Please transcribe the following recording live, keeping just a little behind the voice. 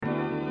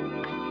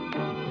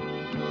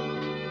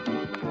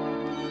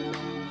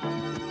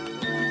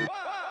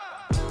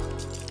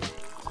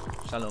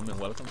Shalom and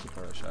welcome to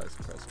Parasha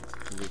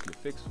Espresso, the weekly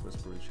fix for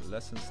spiritual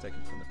lessons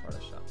taken from the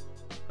Parasha.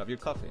 Have your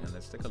coffee and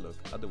let's take a look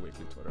at the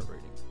weekly Torah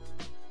reading.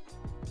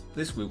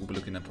 This week we'll be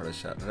looking at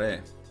Parashat Re,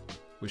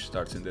 which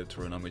starts in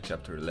Deuteronomy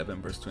chapter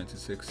 11 verse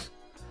 26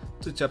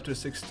 to chapter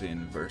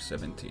 16 verse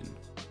 17.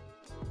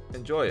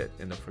 Enjoy it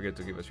and don't forget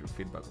to give us your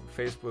feedback on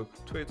Facebook,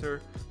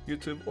 Twitter,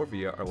 YouTube or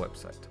via our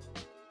website.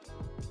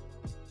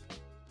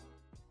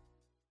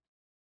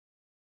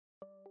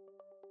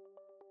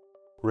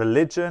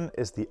 Religion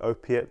is the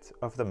opiate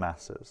of the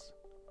masses.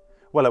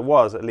 Well, it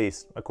was, at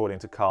least, according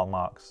to Karl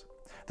Marx.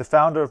 The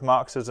founder of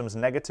Marxism's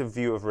negative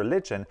view of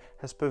religion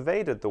has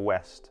pervaded the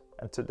West,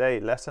 and today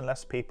less and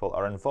less people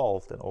are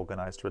involved in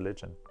organized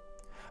religion.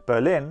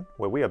 Berlin,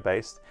 where we are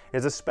based,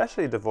 is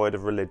especially devoid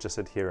of religious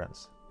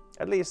adherents,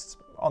 at least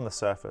on the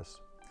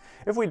surface.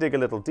 If we dig a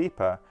little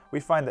deeper, we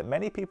find that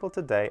many people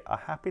today are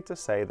happy to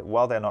say that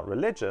while they're not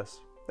religious,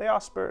 they are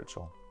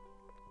spiritual.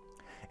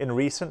 In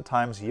recent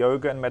times,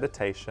 yoga and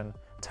meditation,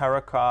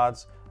 tarot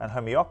cards, and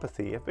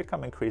homeopathy have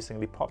become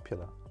increasingly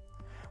popular.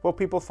 While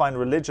people find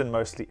religion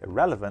mostly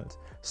irrelevant,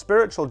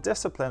 spiritual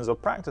disciplines or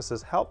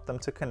practices help them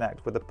to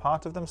connect with a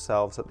part of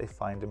themselves that they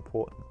find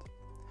important.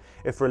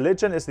 If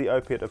religion is the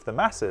opiate of the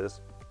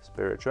masses,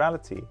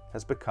 spirituality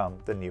has become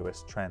the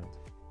newest trend.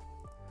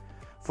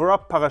 For our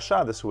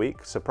parasha this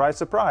week, surprise,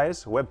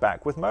 surprise, we're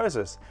back with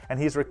Moses, and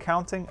he's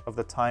recounting of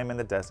the time in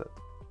the desert.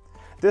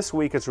 This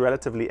week is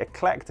relatively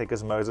eclectic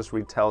as Moses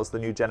retells the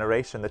new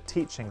generation the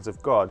teachings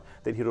of God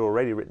that he'd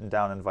already written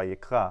down in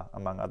Vayikra,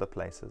 among other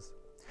places.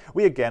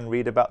 We again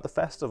read about the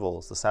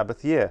festivals, the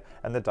Sabbath year,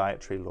 and the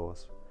dietary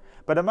laws.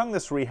 But among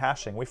this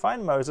rehashing, we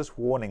find Moses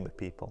warning the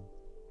people.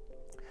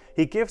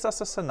 He gives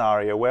us a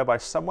scenario whereby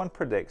someone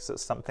predicts that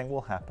something will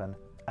happen,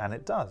 and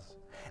it does.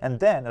 And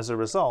then, as a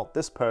result,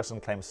 this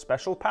person claims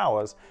special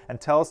powers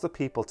and tells the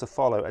people to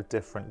follow a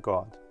different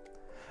God.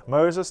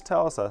 Moses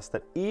tells us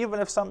that even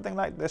if something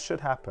like this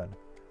should happen,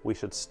 we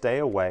should stay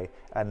away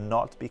and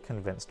not be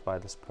convinced by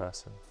this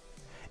person.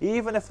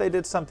 Even if they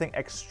did something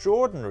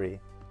extraordinary,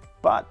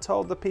 but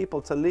told the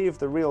people to leave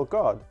the real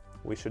God,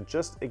 we should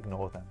just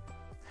ignore them.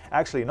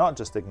 Actually, not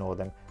just ignore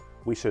them,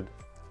 we should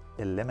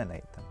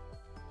eliminate them.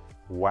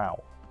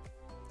 Wow.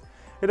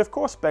 It of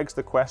course begs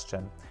the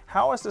question,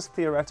 how is this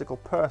theoretical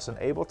person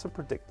able to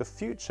predict the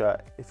future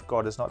if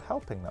God is not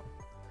helping them?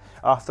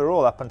 After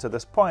all, up until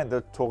this point,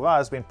 the Torah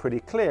has been pretty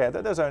clear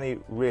that there's only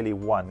really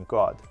one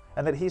God,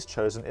 and that He's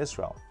chosen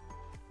Israel.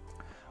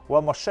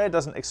 While Moshe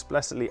doesn't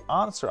explicitly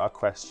answer our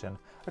question,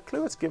 a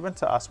clue is given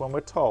to us when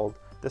we're told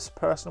this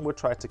person would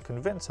try to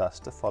convince us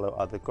to follow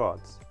other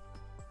gods.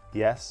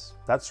 Yes,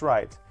 that's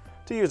right.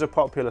 To use a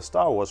popular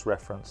Star Wars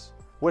reference,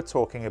 we're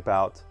talking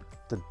about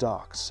the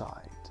dark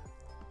side.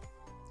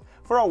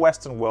 For our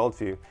Western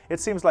worldview, it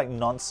seems like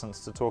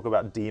nonsense to talk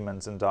about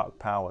demons and dark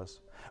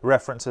powers.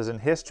 References in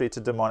history to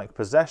demonic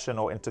possession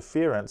or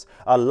interference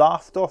are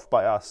laughed off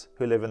by us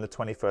who live in the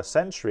 21st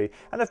century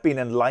and have been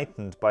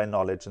enlightened by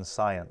knowledge and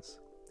science.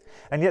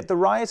 And yet the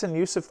rise and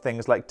use of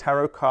things like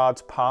tarot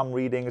cards, palm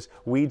readings,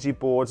 Ouija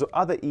boards, or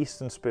other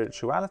Eastern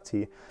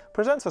spirituality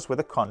presents us with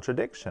a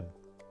contradiction.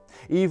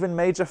 Even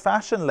major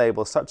fashion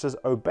labels such as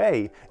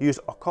Obey use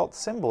occult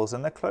symbols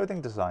in their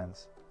clothing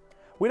designs.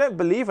 We don't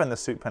believe in the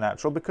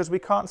supernatural because we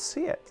can't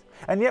see it,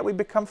 and yet we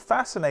become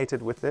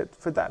fascinated with it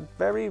for that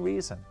very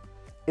reason.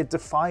 It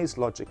defies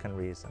logic and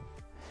reason.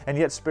 And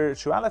yet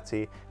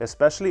spirituality,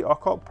 especially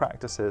occult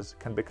practices,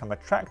 can become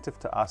attractive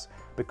to us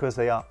because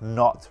they are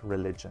not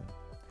religion.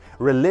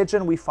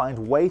 Religion we find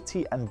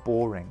weighty and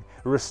boring,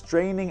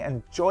 restraining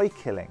and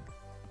joy-killing.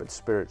 But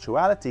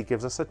spirituality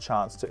gives us a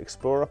chance to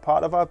explore a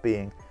part of our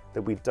being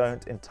that we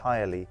don't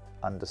entirely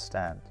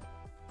understand.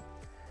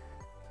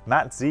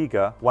 Matt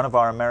Ziegler, one of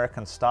our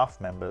American staff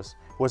members,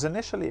 was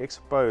initially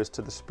exposed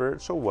to the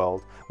spiritual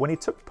world when he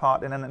took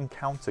part in an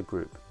encounter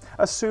group,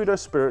 a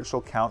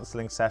pseudo-spiritual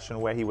counseling session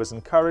where he was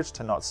encouraged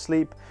to not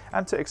sleep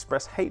and to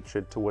express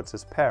hatred towards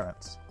his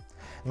parents.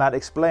 Matt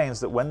explains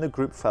that when the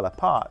group fell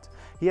apart,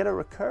 he had a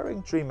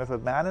recurring dream of a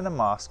man in a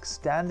mask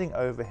standing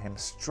over him,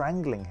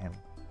 strangling him.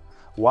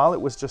 While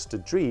it was just a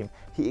dream,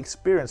 he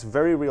experienced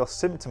very real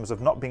symptoms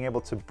of not being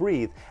able to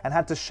breathe and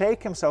had to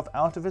shake himself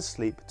out of his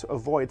sleep to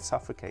avoid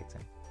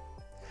suffocating.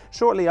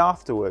 Shortly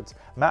afterwards,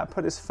 Matt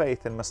put his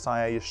faith in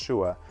Messiah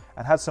Yeshua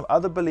and had some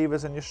other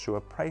believers in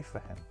Yeshua pray for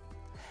him.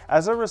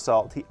 As a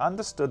result, he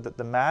understood that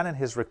the man in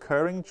his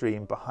recurring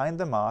dream behind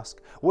the mask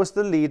was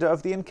the leader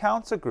of the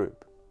encounter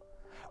group.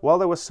 While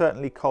there was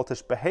certainly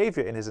cultish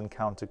behavior in his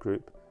encounter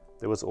group,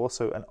 there was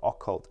also an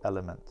occult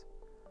element.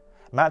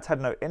 Matt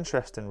had no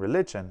interest in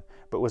religion,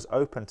 but was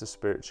open to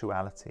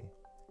spirituality.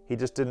 He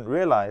just didn't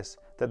realize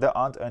that there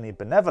aren't only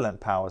benevolent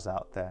powers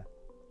out there,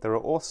 there are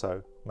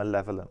also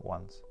malevolent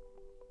ones.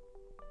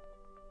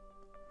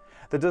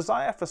 The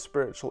desire for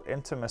spiritual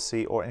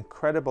intimacy or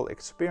incredible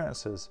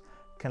experiences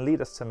can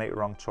lead us to make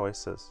wrong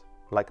choices,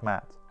 like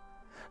Matt.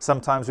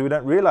 Sometimes we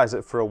don't realize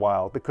it for a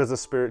while because the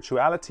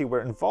spirituality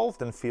we're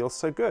involved in feels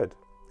so good.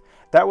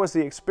 That was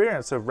the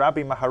experience of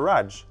Rabbi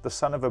Maharaj, the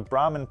son of a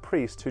Brahmin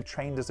priest who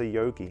trained as a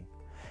yogi.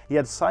 He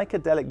had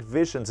psychedelic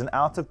visions and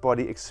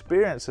out-of-body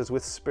experiences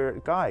with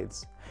spirit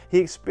guides. He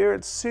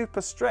experienced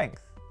super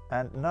strength.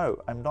 And no,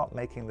 I'm not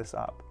making this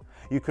up.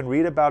 You can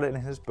read about it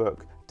in his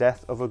book,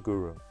 Death of a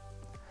Guru.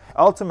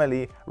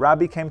 Ultimately,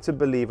 Rabbi came to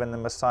believe in the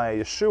Messiah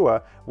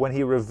Yeshua when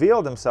he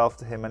revealed himself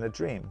to him in a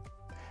dream.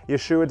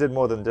 Yeshua did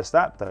more than just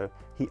that though.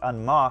 He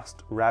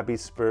unmasked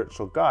Rabbi's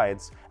spiritual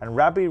guides, and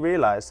Rabbi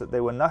realized that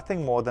they were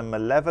nothing more than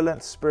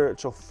malevolent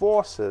spiritual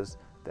forces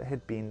that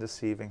had been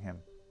deceiving him.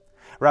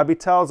 Rabbi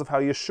tells of how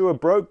Yeshua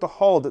broke the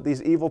hold that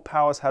these evil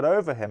powers had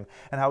over him,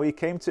 and how he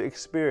came to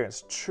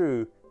experience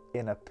true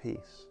inner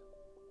peace.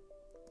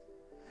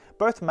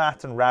 Both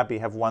Matt and Rabbi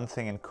have one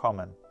thing in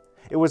common.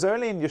 It was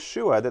only in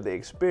Yeshua that they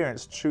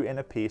experienced true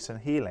inner peace and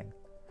healing.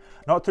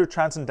 Not through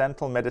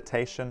transcendental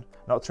meditation,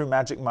 not through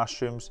magic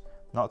mushrooms,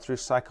 not through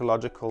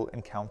psychological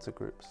encounter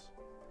groups.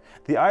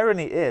 The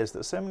irony is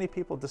that so many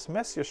people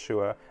dismiss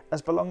Yeshua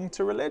as belonging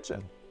to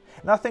religion.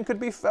 Nothing could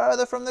be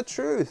further from the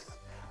truth.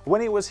 When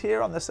he was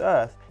here on this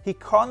earth, he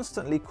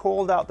constantly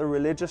called out the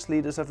religious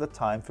leaders of the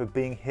time for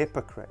being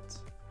hypocrites.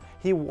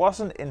 He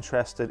wasn't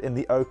interested in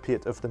the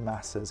opiate of the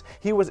masses.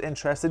 He was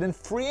interested in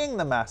freeing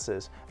the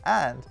masses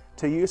and,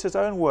 to use his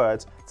own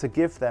words, to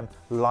give them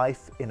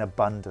life in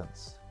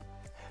abundance.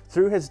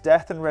 Through his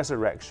death and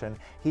resurrection,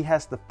 he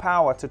has the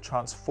power to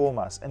transform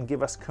us and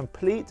give us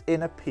complete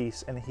inner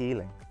peace and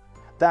healing.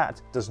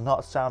 That does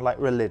not sound like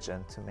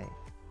religion to me.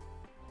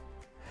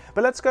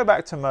 But let's go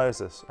back to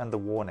Moses and the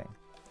warning.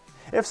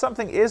 If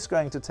something is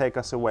going to take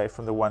us away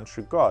from the one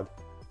true God,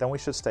 then we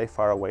should stay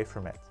far away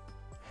from it.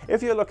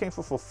 If you're looking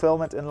for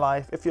fulfillment in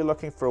life, if you're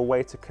looking for a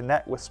way to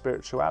connect with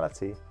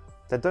spirituality,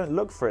 then don't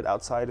look for it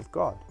outside of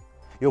God.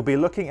 You'll be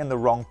looking in the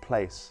wrong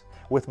place,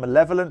 with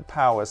malevolent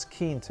powers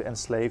keen to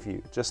enslave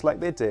you, just like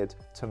they did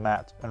to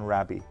Matt and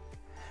Rabbi.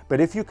 But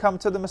if you come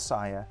to the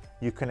Messiah,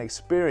 you can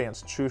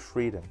experience true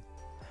freedom.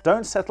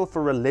 Don't settle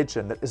for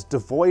religion that is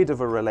devoid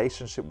of a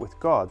relationship with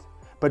God,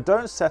 but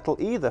don't settle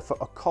either for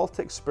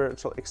occultic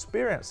spiritual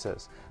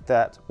experiences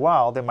that,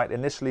 while they might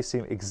initially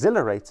seem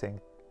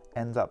exhilarating,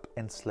 end up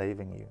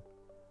enslaving you.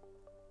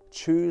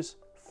 Choose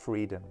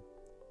freedom.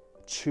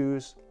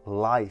 Choose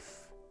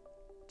life.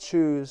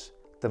 Choose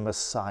the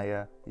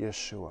Messiah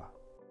Yeshua.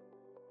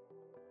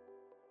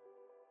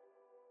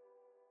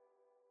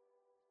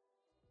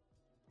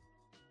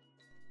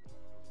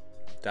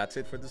 That's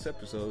it for this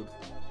episode.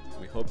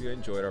 We hope you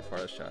enjoyed our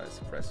Parasha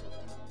Espresso.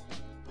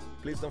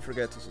 Please don't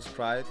forget to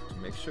subscribe to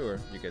make sure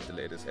you get the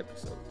latest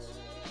episodes.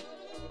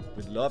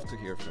 We'd love to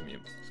hear from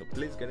you, so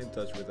please get in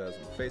touch with us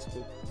on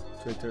Facebook,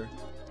 Twitter,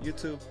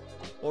 YouTube,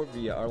 or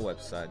via our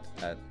website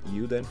at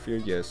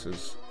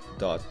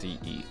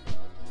judenfürjesus.de.